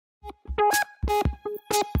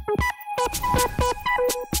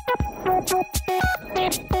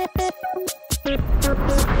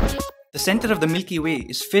center of the Milky Way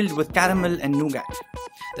is filled with caramel and nougat.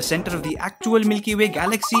 The center of the actual Milky Way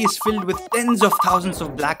galaxy is filled with tens of thousands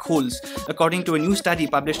of black holes, according to a new study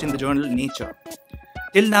published in the journal Nature.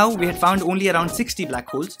 Till now, we had found only around 60 black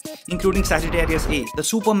holes, including Sagittarius A, the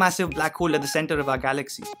supermassive black hole at the center of our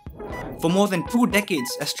galaxy. For more than 2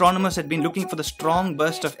 decades, astronomers had been looking for the strong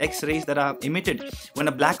burst of X-rays that are emitted when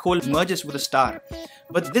a black hole merges with a star.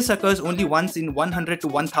 But this occurs only once in 100 to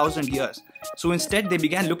 1000 years. So instead, they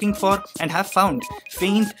began looking for and have found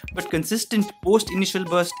faint but consistent post-initial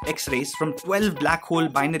burst X-rays from 12 black hole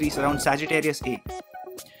binaries around Sagittarius A.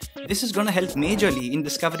 This is going to help majorly in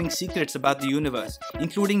discovering secrets about the universe,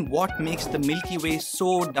 including what makes the Milky Way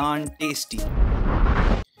so darn tasty.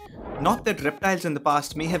 Not that reptiles in the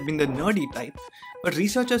past may have been the nerdy type, but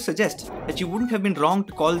researchers suggest that you wouldn't have been wrong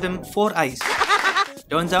to call them four eyes.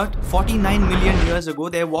 Turns out, 49 million years ago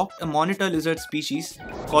there walked a monitor lizard species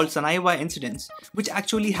called Saniwa incidens, which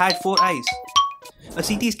actually had 4 eyes. A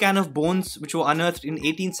CT scan of bones which were unearthed in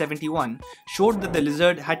 1871 showed that the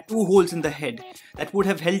lizard had 2 holes in the head that would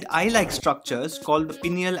have held eye-like structures called the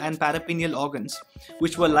pineal and parapineal organs,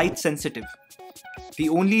 which were light sensitive. The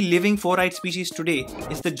only living 4-eyed species today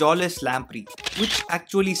is the jawless lamprey, which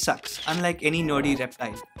actually sucks, unlike any nerdy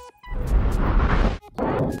reptile.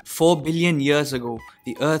 4 billion years ago,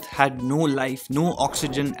 the Earth had no life, no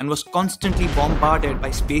oxygen, and was constantly bombarded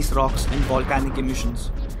by space rocks and volcanic emissions.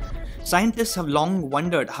 Scientists have long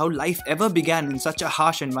wondered how life ever began in such a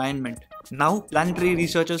harsh environment. Now, planetary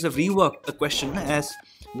researchers have reworked the question as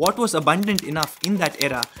what was abundant enough in that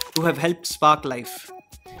era to have helped spark life?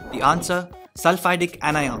 The answer: sulfidic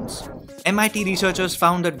anions. MIT researchers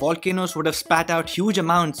found that volcanoes would have spat out huge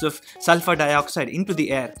amounts of sulfur dioxide into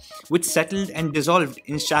the air, which settled and dissolved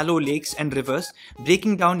in shallow lakes and rivers,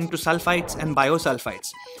 breaking down into sulfides and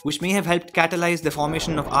biosulfides, which may have helped catalyze the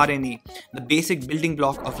formation of RNA, the basic building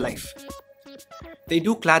block of life. They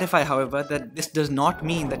do clarify, however, that this does not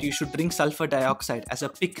mean that you should drink sulfur dioxide as a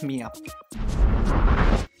pick-me-up.